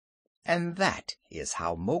And that is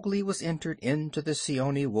how Mowgli was entered into the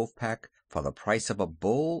Seeonee wolf pack for the price of a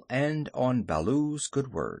bull and on Baloo's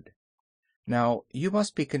good word. Now you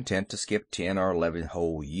must be content to skip 10 or 11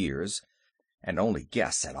 whole years, and only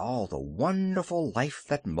guess at all the wonderful life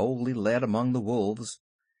that Mowgli led among the wolves,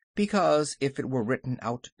 because if it were written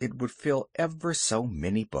out it would fill ever so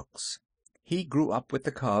many books. He grew up with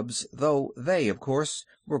the cubs, though they, of course,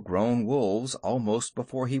 were grown wolves almost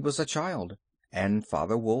before he was a child, and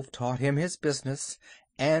Father Wolf taught him his business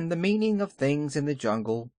and the meaning of things in the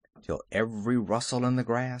jungle, till every rustle in the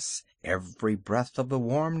grass, every breath of the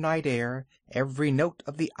warm night air, every note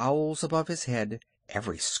of the owls above his head,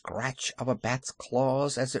 every scratch of a bat's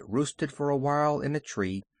claws as it roosted for a while in a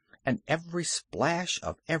tree, and every splash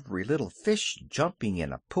of every little fish jumping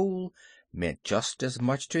in a pool meant just as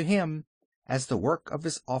much to him as the work of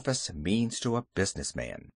his office means to a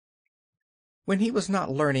businessman. When he was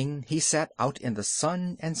not learning, he sat out in the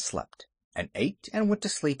sun and slept, and ate and went to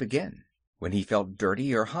sleep again. When he felt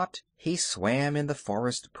dirty or hot, he swam in the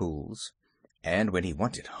forest pools, and when he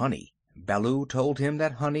wanted honey, Baloo told him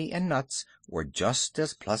that honey and nuts were just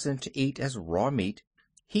as pleasant to eat as raw meat.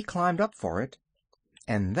 He climbed up for it,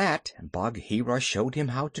 and that Bagheera showed him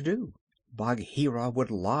how to do. Bagheera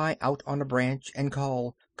would lie out on a branch and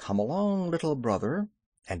call, "Come along, little brother,"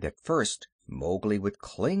 and at first Mowgli would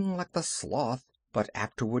cling like the sloth, but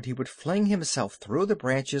afterward he would fling himself through the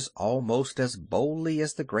branches almost as boldly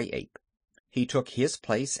as the gray ape. He took his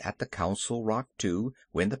place at the Council Rock, too,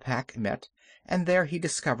 when the pack met, and there he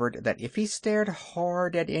discovered that if he stared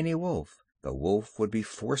hard at any wolf, the wolf would be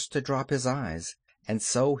forced to drop his eyes, and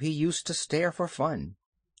so he used to stare for fun.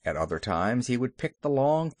 At other times he would pick the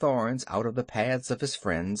long thorns out of the pads of his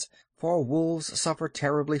friends, for wolves suffer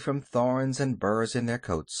terribly from thorns and burrs in their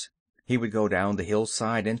coats. He would go down the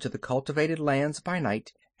hillside into the cultivated lands by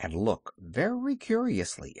night, and look very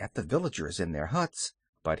curiously at the villagers in their huts,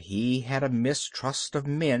 but he had a mistrust of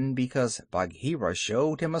men because Bagheera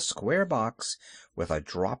showed him a square box with a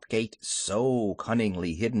drop gate so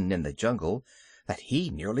cunningly hidden in the jungle that he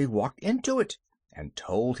nearly walked into it, and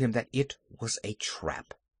told him that it was a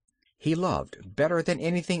trap. He loved better than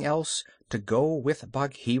anything else to go with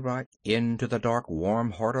Bagheera into the dark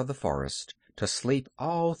warm heart of the forest, to sleep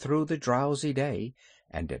all through the drowsy day,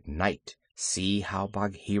 and at night see how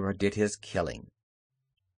Bagheera did his killing.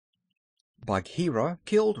 Bagheera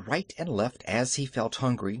killed right and left as he felt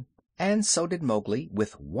hungry, and so did Mowgli,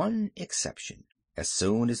 with one exception. As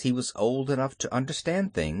soon as he was old enough to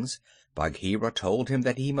understand things, Bagheera told him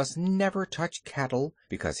that he must never touch cattle,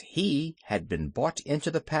 because he had been bought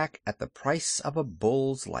into the pack at the price of a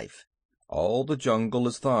bull's life. "All the jungle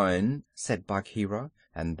is thine," said Bagheera,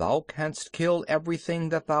 "and thou canst kill everything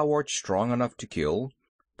that thou art strong enough to kill,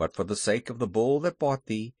 but for the sake of the bull that bought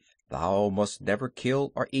thee, thou must never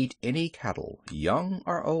kill or eat any cattle, young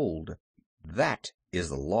or old. That is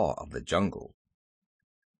the law of the jungle."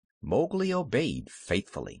 Mowgli obeyed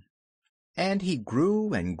faithfully, and he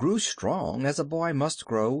grew and grew strong, as a boy must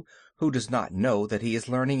grow who does not know that he is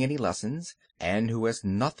learning any lessons, and who has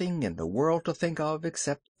nothing in the world to think of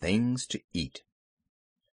except things to eat.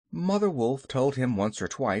 Mother Wolf told him once or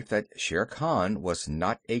twice that Shere Khan was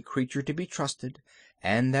not a creature to be trusted,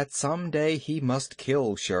 and that some day he must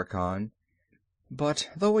kill Shere Khan. But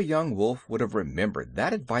though a young wolf would have remembered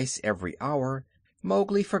that advice every hour,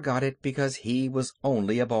 Mowgli forgot it because he was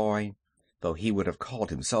only a boy, though he would have called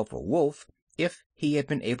himself a wolf if he had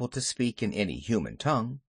been able to speak in any human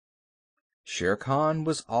tongue. Shere Khan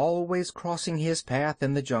was always crossing his path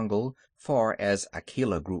in the jungle, for as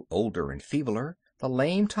Akela grew older and feebler, the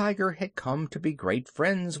lame tiger had come to be great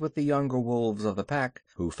friends with the younger wolves of the pack,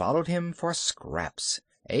 who followed him for scraps,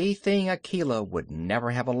 a thing Akela would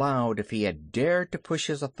never have allowed if he had dared to push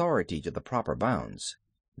his authority to the proper bounds.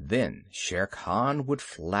 Then Shere Khan would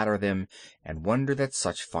flatter them, and wonder that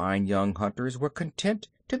such fine young hunters were content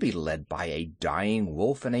to be led by a dying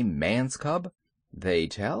wolf and a man's cub. "They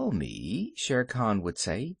tell me," Shere Khan would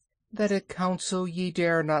say, "that at council ye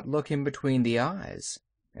dare not look him between the eyes,"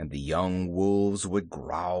 and the young wolves would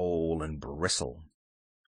growl and bristle.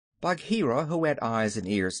 Bagheera, who had eyes and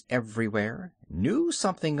ears everywhere, knew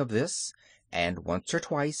something of this, and once or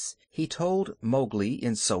twice he told Mowgli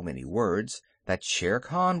in so many words that Shere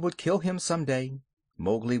Khan would kill him some day.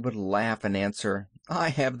 Mowgli would laugh and answer, "I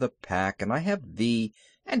have the pack, and I have thee,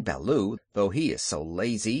 and Baloo, though he is so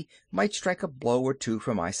lazy, might strike a blow or two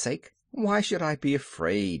for my sake. Why should I be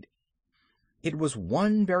afraid?" It was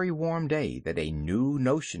one very warm day that a new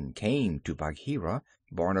notion came to Bagheera,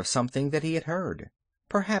 born of something that he had heard.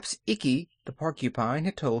 Perhaps Ikki the Porcupine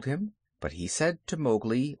had told him, but he said to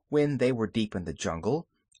Mowgli when they were deep in the jungle,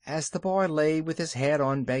 as the boy lay with his head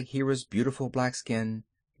on Bagheera's beautiful black skin.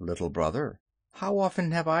 "Little brother, how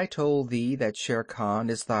often have I told thee that Shere Khan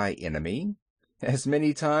is thy enemy?" "As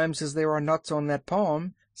many times as there are nuts on that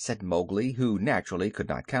palm," said Mowgli, who naturally could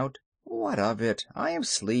not count. "What of it? I am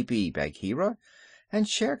sleepy, Bagheera, and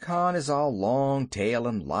Shere Khan is all long tail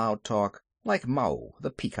and loud talk, like Mao,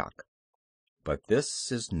 the peacock. But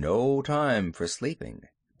this is no time for sleeping.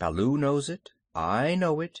 Baloo knows it, I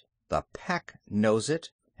know it, the Pack knows it,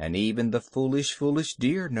 and even the foolish, foolish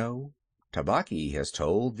deer know. Tabaqui has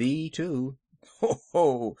told thee, too." "Ho,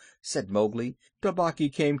 ho!" said Mowgli. "Tabaqui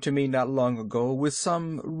came to me not long ago with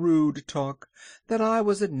some rude talk, that I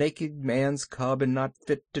was a naked man's cub and not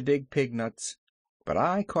fit to dig pig nuts. But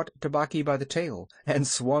I caught Tabaqui by the tail and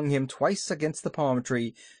swung him twice against the palm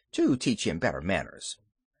tree to teach him better manners.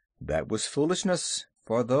 That was foolishness,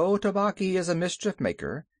 for though Tabaqui is a mischief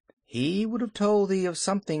maker, he would have told thee of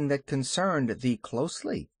something that concerned thee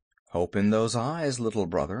closely. Hope in those eyes, little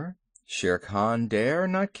brother. Shere Khan dare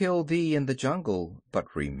not kill thee in the jungle,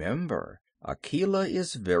 but remember, Akela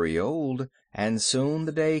is very old, and soon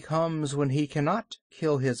the day comes when he cannot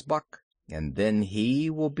kill his buck, and then he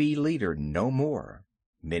will be leader no more.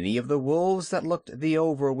 Many of the wolves that looked thee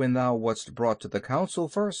over when thou wast brought to the council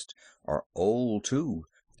first are old too,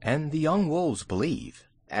 and the young wolves believe,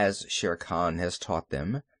 as Shere Khan has taught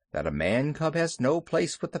them, that a man cub has no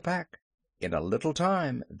place with the Pack. In a little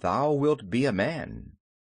time thou wilt be a man."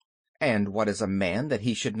 "And what is a man that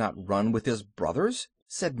he should not run with his brothers?"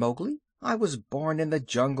 said Mowgli. "I was born in the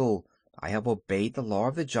jungle. I have obeyed the law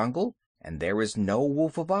of the jungle, and there is no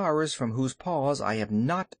wolf of ours from whose paws I have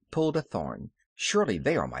not pulled a thorn. Surely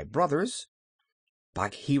they are my brothers."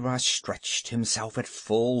 Bagheera stretched himself at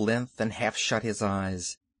full length and half shut his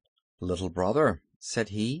eyes. "Little brother," said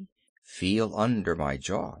he, "feel under my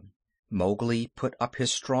jaw." Mowgli put up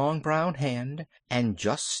his strong brown hand, and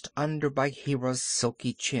just under Bagheera's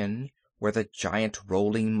silky chin, where the giant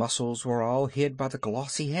rolling muscles were all hid by the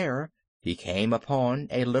glossy hair, he came upon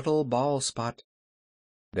a little bald spot.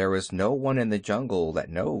 "There is no one in the jungle that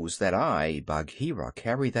knows that I, Bagheera,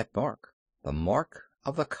 carry that mark, the mark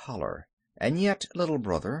of the collar. And yet, little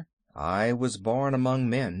brother, I was born among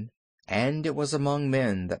men, and it was among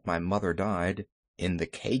men that my mother died, in the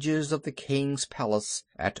cages of the king's palace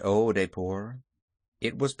at Oodeypore.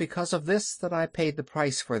 It was because of this that I paid the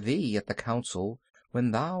price for thee at the council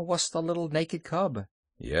when thou wast a little naked cub.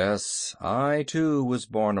 Yes, I too was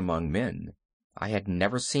born among men. I had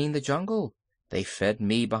never seen the jungle. They fed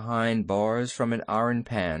me behind bars from an iron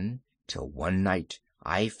pan, till one night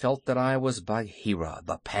I felt that I was Bagheera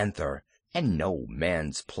the panther, and no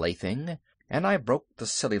man's plaything, and I broke the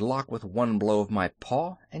silly lock with one blow of my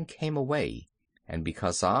paw and came away. And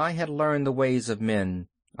because I had learned the ways of men,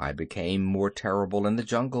 I became more terrible in the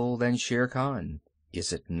jungle than Shere Khan.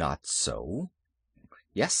 Is it not so?"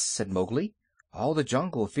 "Yes," said Mowgli. "All the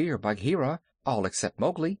jungle fear Bagheera, all except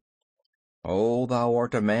Mowgli." "Oh, thou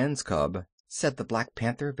art a man's cub," said the Black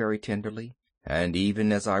Panther very tenderly, "and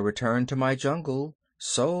even as I return to my jungle,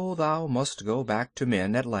 so thou must go back to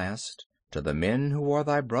men at last, to the men who are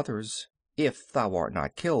thy brothers, if thou art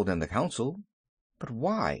not killed in the council." "But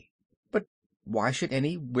why? Why should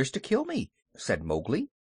any wish to kill me?" said Mowgli.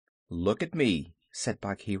 "Look at me," said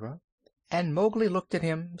Bagheera, and Mowgli looked at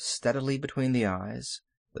him steadily between the eyes.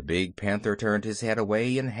 The big panther turned his head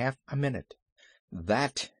away in half a minute.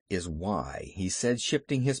 "That is why," he said,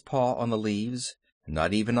 shifting his paw on the leaves.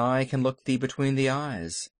 "Not even I can look thee between the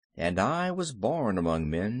eyes, and I was born among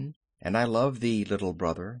men, and I love thee, little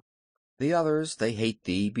brother. The others, they hate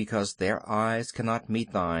thee because their eyes cannot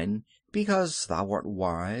meet thine, because thou art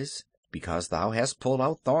wise, because thou hast pulled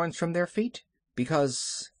out thorns from their feet,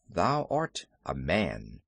 because thou art a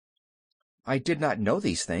man." "I did not know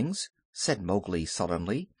these things," said Mowgli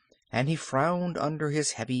sullenly, and he frowned under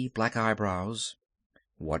his heavy black eyebrows.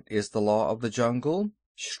 "What is the law of the jungle?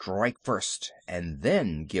 Strike first, and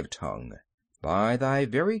then give tongue. By thy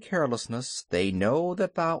very carelessness they know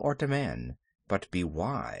that thou art a man. But be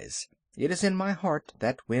wise. It is in my heart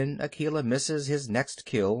that when Akela misses his next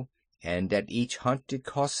kill, and at each hunt it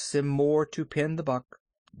costs him more to pin the buck,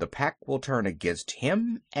 the Pack will turn against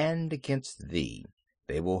him and against thee.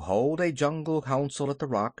 They will hold a jungle council at the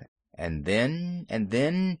rock, and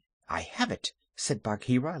then I have it," said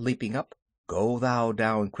Bagheera, leaping up. "Go thou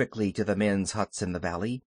down quickly to the men's huts in the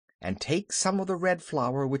valley, and take some of the red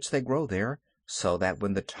flower which they grow there, so that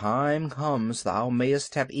when the time comes thou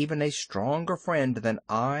mayest have even a stronger friend than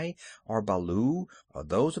I or Baloo or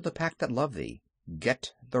those of the Pack that love thee.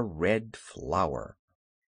 Get the red flower."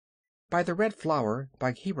 By the red flower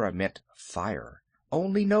Bagheera meant fire.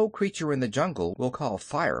 Only no creature in the jungle will call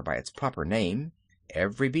fire by its proper name.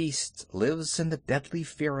 Every beast lives in the deadly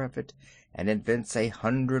fear of it, and invents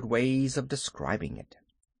 100 ways of describing it.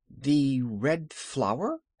 "The red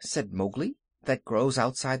flower," said Mowgli, "that grows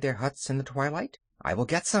outside their huts in the twilight. I will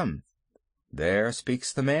get some." "There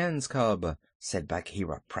speaks the man's cub," said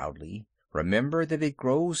Bagheera proudly. "Remember that it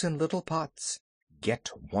grows in little pots. Get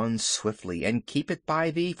one swiftly, and keep it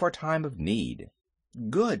by thee for time of need."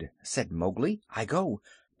 "Good," said Mowgli. "I go.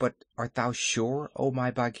 But art thou sure, O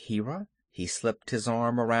my Bagheera?" He slipped his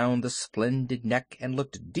arm around the splendid neck and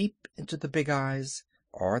looked deep into the big eyes.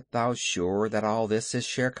 "Art thou sure that all this is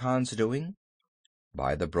Shere Khan's doing?"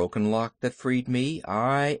 "By the broken lock that freed me,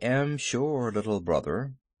 I am sure, little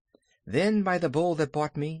brother." "Then by the bull that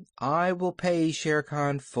bought me, I will pay Shere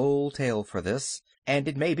Khan full tale for this, and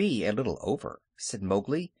it may be a little over," said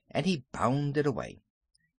Mowgli, and he bounded away.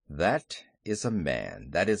 "That is a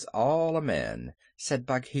man. That is all a man," said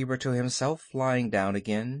Bagheera to himself, lying down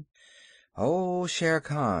again. "Oh, Shere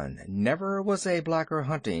Khan, never was a blacker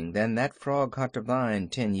hunting than that frog hunt of thine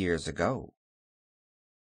 10 years ago."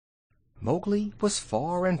 Mowgli was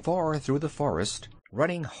far and far through the forest,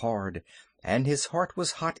 running hard, and his heart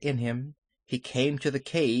was hot in him. He came to the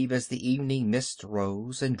cave as the evening mist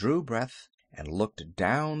rose, and drew breath, and looked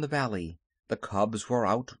down the valley. The cubs were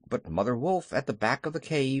out, but Mother Wolf, at the back of the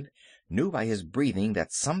cave, knew by his breathing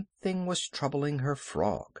that something was troubling her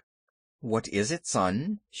frog. "What is it,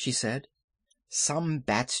 son?" she said. "Some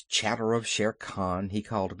bat's chatter of Shere Khan," he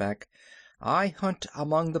called back. "I hunt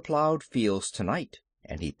among the plowed fields tonight."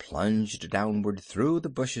 And he plunged downward through the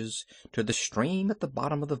bushes to the stream at the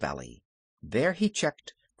bottom of the valley. There he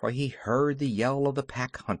checked, for he heard the yell of the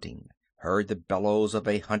pack hunting, heard the bellows of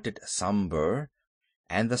a hunted Sambur,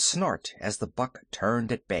 and the snort as the buck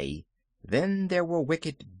turned at bay. Then there were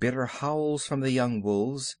wicked, bitter howls from the young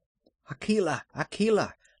wolves. "Akela!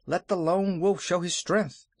 Akela! Let the lone wolf show his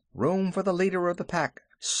strength! Room for the leader of the pack!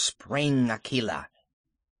 Spring, Akela!"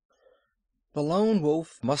 The lone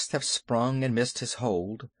wolf must have sprung and missed his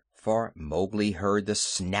hold, for Mowgli heard the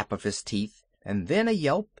snap of his teeth, and then a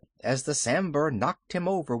yelp as the Sambur knocked him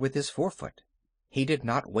over with his forefoot. He did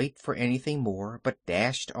not wait for anything more, but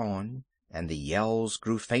dashed on, and the yells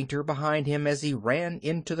grew fainter behind him as he ran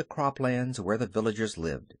into the croplands where the villagers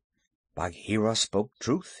lived. "Bagheera spoke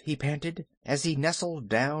truth," he panted, as he nestled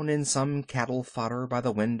down in some cattle fodder by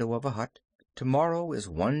the window of a hut. "Tomorrow is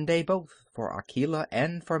one day both for Akela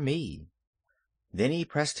and for me." Then he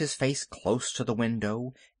pressed his face close to the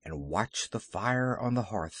window and watched the fire on the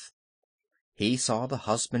hearth. He saw the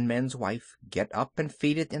husbandman's wife get up and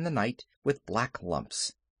feed it in the night with black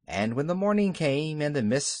lumps, and when the morning came and the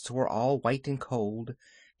mists were all white and cold,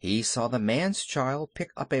 he saw the man's child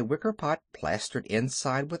pick up a wicker pot plastered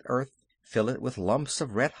inside with earth, fill it with lumps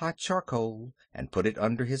of red-hot charcoal, and put it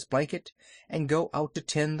under his blanket, and go out to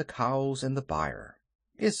tend the cows in the byre.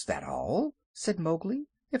 "Is that all?" said Mowgli.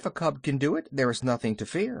 "If a cub can do it, there is nothing to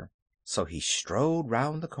fear." So he strode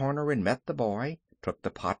round the corner and met the boy, took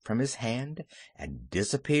the pot from his hand, and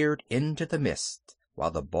disappeared into the mist,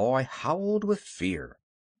 while the boy howled with fear.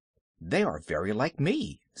 "They are very like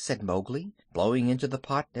me," said Mowgli, blowing into the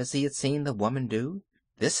pot as he had seen the woman do.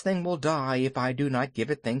 "This thing will die if I do not give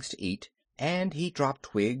it things to eat." And he dropped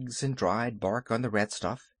twigs and dried bark on the red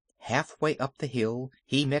stuff. Halfway up the hill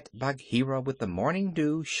he met Bagheera with the morning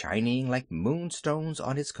dew shining like moonstones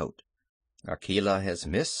on his coat. "Akela has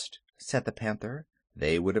missed," said the panther.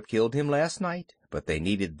 "They would have killed him last night, but they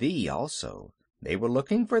needed thee also. They were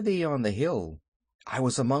looking for thee on the hill." "I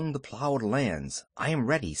was among the plowed lands. I am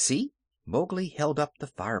ready. See!" Mowgli held up the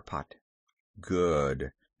fire-pot.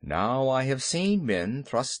 "Good. Now I have seen men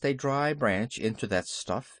thrust a dry branch into that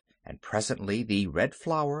stuff, and presently the red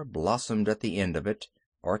flower blossomed at the end of it.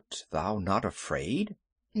 Art thou not afraid?"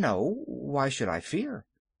 "No. Why should I fear?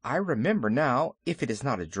 I remember now, if it is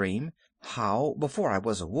not a dream, how, before I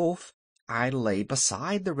was a wolf, I lay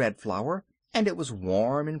beside the red flower, and it was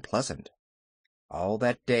warm and pleasant." All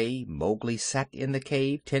that day Mowgli sat in the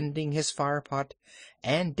cave tending his fire-pot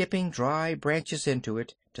and dipping dry branches into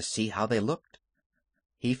it to see how they looked.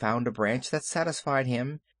 He found a branch that satisfied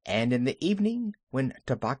him, and in the evening, when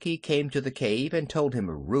Tabaqui came to the cave and told him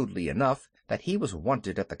rudely enough that he was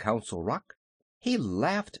wanted at the Council Rock, he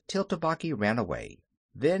laughed till Tabaqui ran away.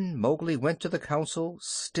 Then Mowgli went to the council,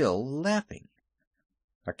 still laughing.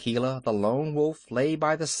 Akela the lone wolf lay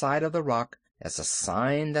by the side of the rock as a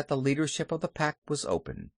sign that the leadership of the pack was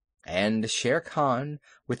open, and Shere Khan,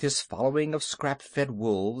 with his following of scrap-fed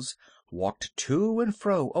wolves, walked to and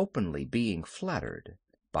fro openly, being flattered.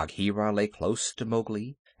 Bagheera lay close to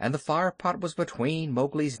Mowgli, and the fire-pot was between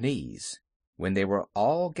Mowgli's knees. When they were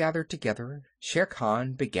all gathered together, Shere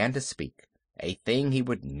Khan began to speak. a thing he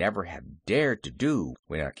would never have dared to do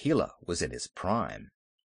when Akela was in his prime.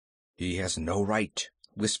 "He has no right,"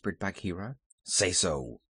 whispered Bagheera. "Say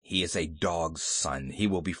so. He is a dog's son. He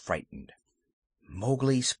will be frightened."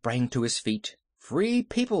 Mowgli sprang to his feet. "Free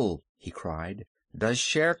People!" he cried. "Does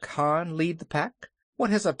Shere Khan lead the Pack? What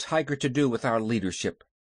has a tiger to do with our leadership?"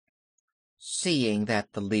 "Seeing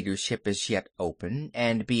that the leadership is yet open,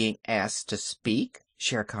 and being asked to speak,"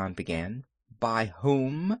 Shere Khan began. "By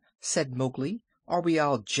whom?" said Mowgli. "Are we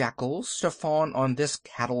all jackals to fawn on this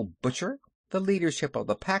cattle butcher? The leadership of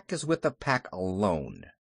the Pack is with the Pack alone."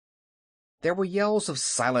 There were yells of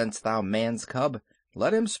 "Silence, thou man's cub!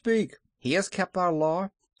 Let him speak. He has kept our law."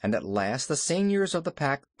 And at last the seniors of the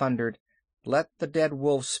Pack thundered, "Let the dead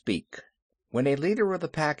wolf speak." When a leader of the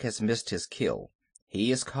Pack has missed his kill,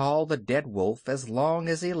 he is called the dead wolf as long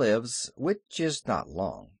as he lives, which is not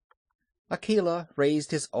long. Akela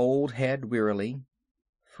raised his old head wearily.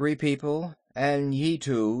 "Free People, and ye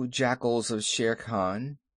too, jackals of Shere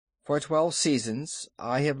Khan, for 12 seasons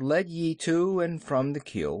I have led ye to and from the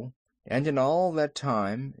kill, and in all that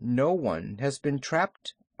time no one has been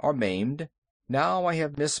trapped or maimed. Now I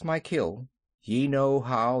have missed my kill. Ye know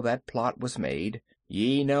how that plot was made.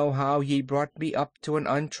 Ye know how ye brought me up to an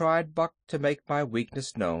untried buck to make my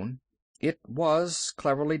weakness known. It was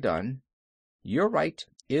cleverly done. Your right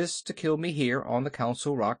is to kill me here on the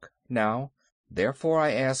Council Rock now. Therefore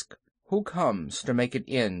I ask, who comes to make an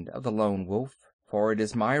end of the Lone Wolf? For it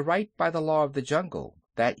is my right by the law of the jungle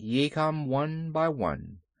that ye come one by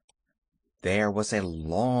one." There was a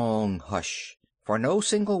long hush, for no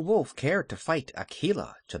single wolf cared to fight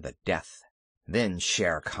Akela to the death. Then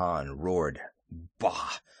Shere Khan roared,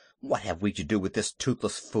 "Bah! What have we to do with this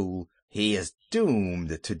toothless fool? He is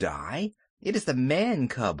doomed to die. It is the man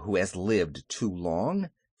cub who has lived too long.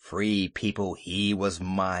 Free People, he was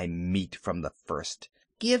my meat from the first.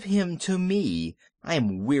 Give him to me. I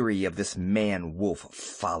am weary of this man-wolf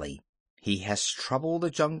folly. He has troubled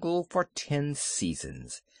the jungle for 10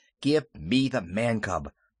 seasons. Give me the man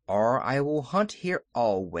cub, or I will hunt here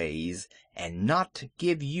always, and not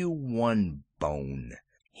give you one bone.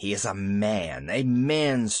 He is a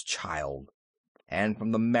man's child, and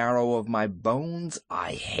from the marrow of my bones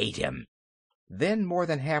I hate him." Then more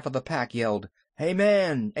than half of the Pack yelled, "A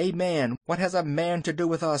man! A man! What has a man to do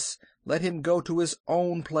with us? Let him go to his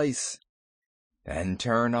own place." "And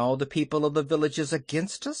turn all the people of the villages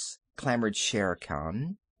against us?" clamored Shere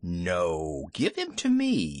Khan. "No, give him to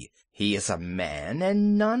me. He is a man,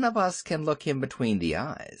 and none of us can look him between the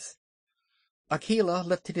eyes." Akela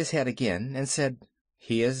lifted his head again and said,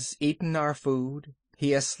 "He has eaten our food.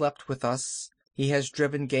 He has slept with us. He has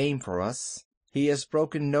driven game for us. He has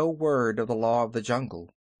broken no word of the law of the jungle.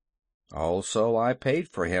 Also I paid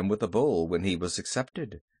for him with a bull when he was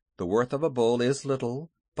accepted. The worth of a bull is little,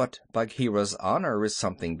 but Bagheera's honor is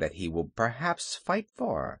something that he will perhaps fight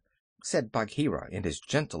for," said Bagheera in his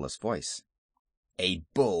gentlest voice. "A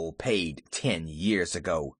bull paid 10 years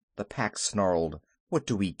ago," the Pack snarled. "What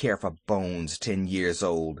do we care for bones 10 years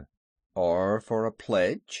old?" "Or for a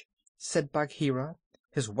pledge?" said Bagheera,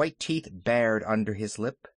 his white teeth bared under his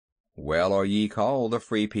lip. "Well are ye called the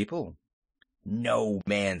Free People." "No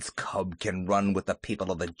man's cub can run with the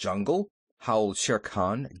people of the jungle," howled Shere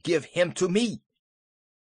Khan. "Give him to me."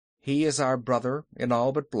 "He is our brother in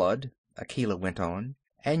all but blood," Akela went on,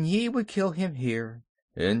 "and ye would kill him here.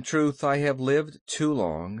 In truth, I have lived too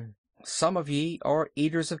long. Some of ye are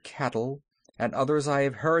eaters of cattle, and others I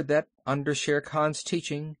have heard that, under Shere Khan's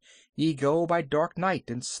teaching, ye go by dark night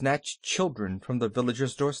and snatch children from the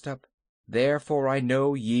villager's doorstep. Therefore I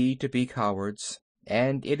know ye to be cowards,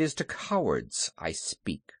 and it is to cowards I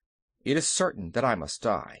speak. It is certain that I must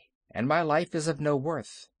die, and my life is of no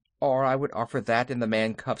worth, or I would offer that in the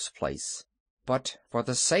man cub's place. But for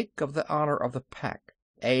the sake of the honor of the Pack,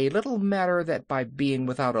 a little matter that by being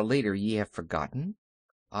without a leader ye have forgotten,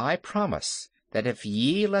 I promise that if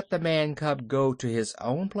ye let the man cub go to his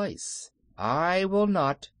own place, I will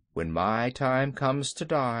not, when my time comes to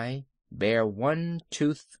die, bear one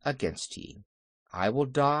tooth against ye. I will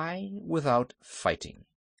die without fighting.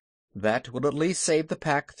 That will at least save the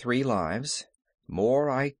Pack 3 lives. More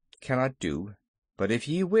I cannot do. But if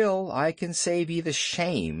ye will, I can save ye the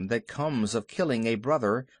shame that comes of killing a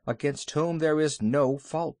brother against whom there is no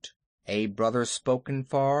fault, a brother spoken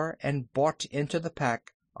for and bought into the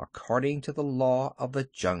Pack according to the law of the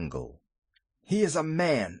jungle." "He is a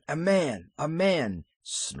man, a man, a man!"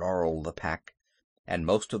 snarled the Pack, and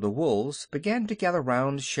most of the wolves began to gather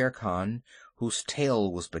round Shere Khan, whose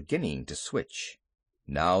tail was beginning to switch.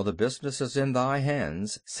 "Now the business is in thy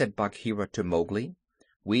hands," said Bagheera to Mowgli.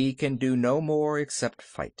 "We can do no more except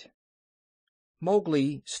fight."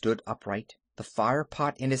 Mowgli stood upright. the fire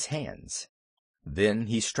pot in his hands. Then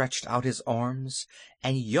he stretched out his arms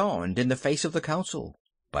and yawned in the face of the council.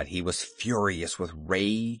 But he was furious with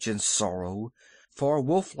rage and sorrow, for,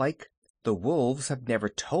 wolf-like, the wolves have never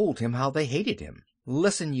told him how they hated him.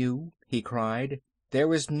 "Listen, you," he cried.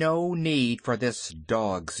 "There is no need for this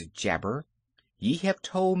dog's jabber. Ye have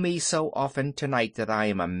told me so often tonight that I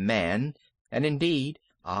am a man, and indeed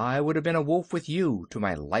I would have been a wolf with you to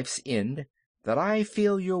my life's end, that I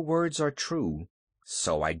feel your words are true.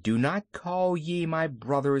 So I do not call ye my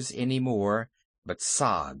brothers any more, but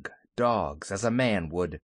sog, dogs, as a man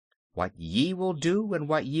would. What ye will do and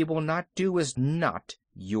what ye will not do is not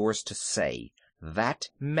yours to say. That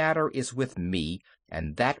matter is with me,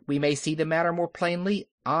 and that we may see the matter more plainly,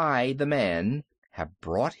 I, the man, have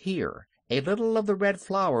brought here a little of the red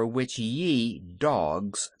flower which ye,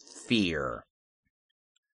 dogs, fear."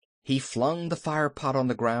 He flung the fire-pot on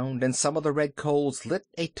the ground, and some of the red coals lit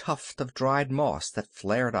a tuft of dried moss that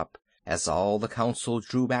flared up, as all the council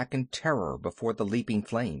drew back in terror before the leaping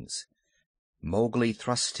flames. Mowgli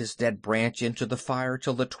thrust his dead branch into the fire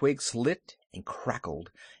till the twigs lit and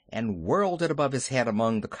crackled, and whirled it above his head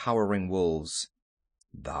among the cowering wolves.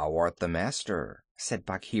 "Thou art the master," said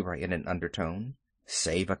Bagheera in an undertone.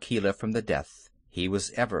 "Save Akela from the death. He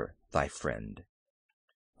was ever thy friend."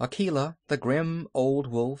 Akela, the grim old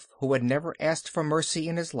wolf, who had never asked for mercy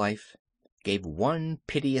in his life, gave one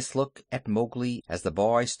piteous look at Mowgli as the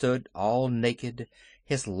boy stood all naked,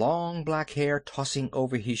 his long black hair tossing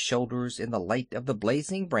over his shoulders in the light of the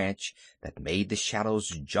blazing branch that made the shadows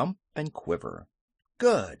jump and quiver.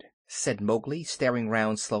 "Good," said Mowgli, staring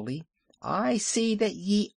round slowly. "I see that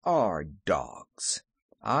ye are dogs.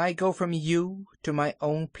 I go from you to my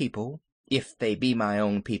own people, if they be my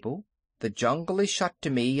own people. The jungle is shut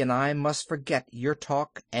to me, and I must forget your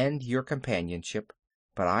talk and your companionship.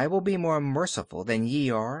 But I will be more merciful than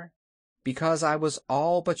ye are. Because I was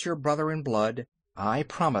all but your brother in blood, I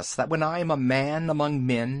promise that when I am a man among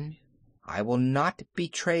men, I will not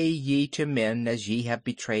betray ye to men as ye have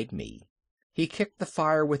betrayed me." He kicked the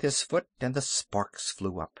fire with his foot, and the sparks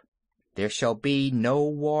flew up. "There shall be no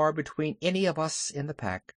war between any of us in the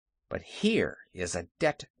pack. But here is a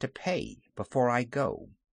debt to pay before I go."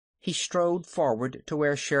 He strode forward to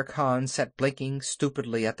where Shere Khan sat blinking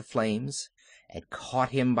stupidly at the flames, and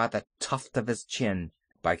caught him by the tuft of his chin.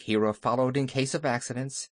 Bagheera followed in case of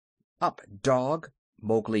accidents. "Up, dog!"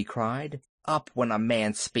 Mowgli cried. "Up when a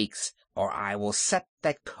man speaks, or I will set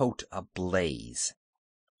that coat ablaze."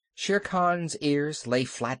 Shere Khan's ears lay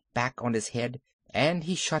flat back on his head, and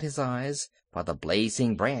he shut his eyes, for the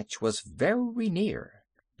blazing branch was very near.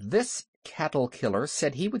 This cattle-killer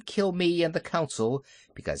said he would kill me and the council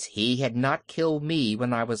because he had not killed me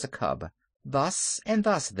when I was a cub. Thus, and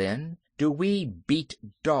thus, then, do we beat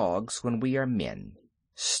dogs when we are men.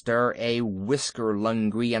 Stir a whisker,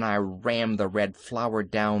 Lungri, and I ram the red flower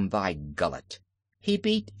down thy gullet." He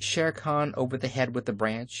beat Shere Khan over the head with the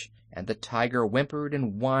branch, and the tiger whimpered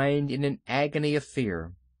and whined in an agony of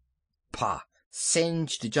fear. "Pah!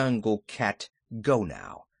 Singed jungle cat, go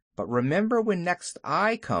now. But remember, when next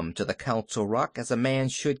I come to the Council Rock as a man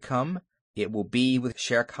should come, it will be with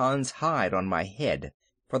Shere Khan's hide on my head.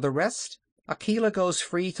 For the rest, Akela goes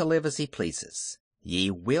free to live as he pleases.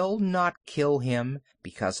 Ye will not kill him,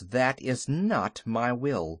 because that is not my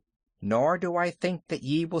will. Nor do I think that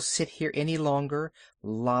ye will sit here any longer,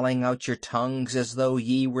 lolling out your tongues as though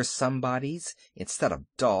ye were somebodies, instead of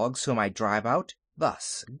dogs whom I drive out.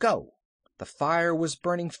 Thus, go." The fire was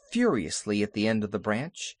burning furiously at the end of the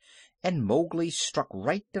branch, and Mowgli struck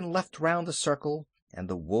right and left round the circle, and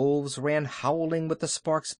the wolves ran howling with the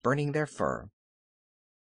sparks burning their fur.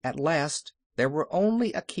 At last there were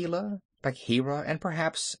only Akela, Bagheera, and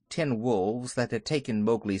perhaps 10 wolves that had taken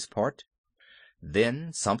Mowgli's part.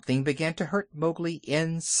 Then something began to hurt Mowgli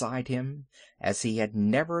inside him, as he had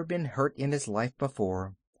never been hurt in his life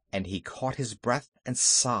before, and he caught his breath and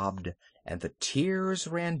sobbed, and the tears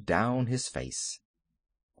ran down his face.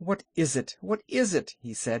 "What is it? What is it?"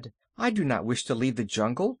 he said. "I do not wish to leave the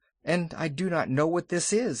jungle, and I do not know what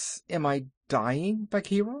this is. Am I dying,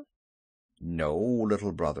 Bagheera?" "No,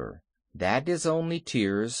 little brother. That is only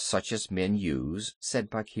tears such as men use," said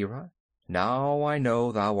Bagheera. "Now I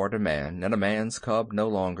know thou art a man, and a man's cub no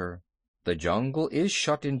longer. The jungle is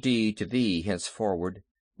shut indeed to thee henceforward.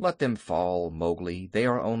 Let them fall, Mowgli. They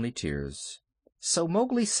are only tears." So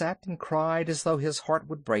Mowgli sat and cried as though his heart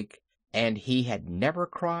would break, and he had never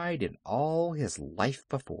cried in all his life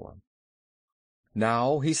before.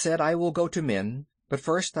 "Now," he said, "I will go to men, but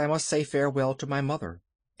first I must say farewell to my mother."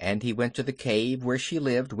 And he went to the cave where she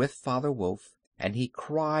lived with Father Wolf, and he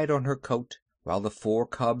cried on her coat, while the 4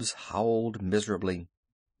 cubs howled miserably.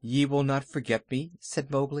 "Ye will not forget me?" said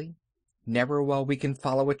Mowgli. "Never while we can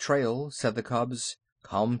follow a trail," said the cubs.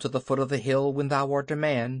 "Come to the foot of the hill when thou art a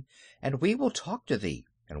man, and we will talk to thee,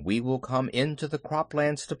 and we will come into the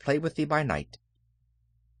croplands to play with thee by night."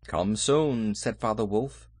 "Come soon," said Father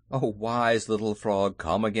Wolf. "O wise little frog,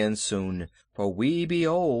 come again soon, for we be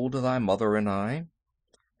old, thy mother and I."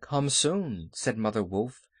 "Come soon," said Mother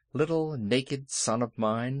Wolf, "little naked son of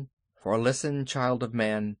mine, for listen, child of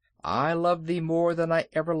man, I love thee more than I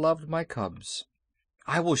ever loved my cubs."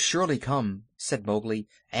 "I will surely come," said Mowgli,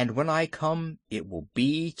 "and when I come it will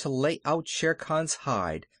be to lay out Shere Khan's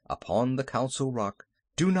hide upon the Council Rock.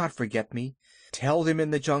 Do not forget me. Tell them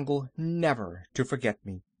in the jungle never to forget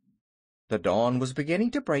me." The dawn was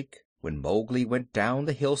beginning to break when Mowgli went down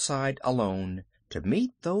the hillside alone to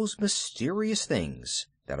meet those mysterious things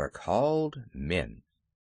that are called men.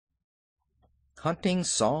 Hunting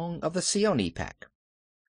Song of the Seeonee Pack.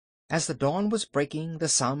 As the dawn was breaking, the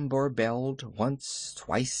Sambhur belled once,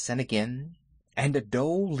 twice, and again, and a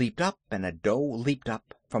doe leaped up, and a doe leaped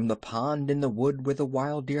up from the pond in the wood where the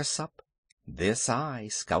wild deer sup. This I,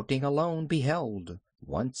 scouting alone, beheld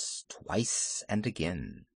once, twice, and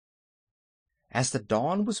again. As the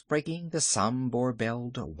dawn was breaking, the Sambhur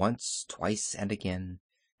belled once, twice, and again,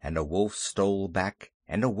 and a wolf stole back,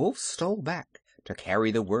 and a wolf stole back, to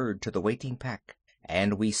carry the word to the waiting pack.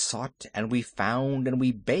 And we sought, and we found, and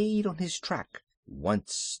we bayed on his track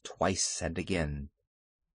once, twice, and again.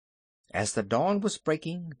 As the dawn was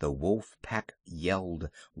breaking, the wolf pack yelled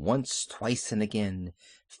once, twice, and again.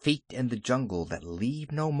 Feet in the jungle that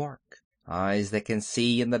leave no mark, eyes that can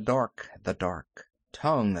see in the dark, the dark.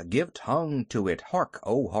 Tongue, give tongue to it, hark,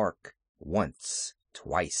 oh hark, once,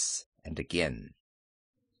 twice, and again.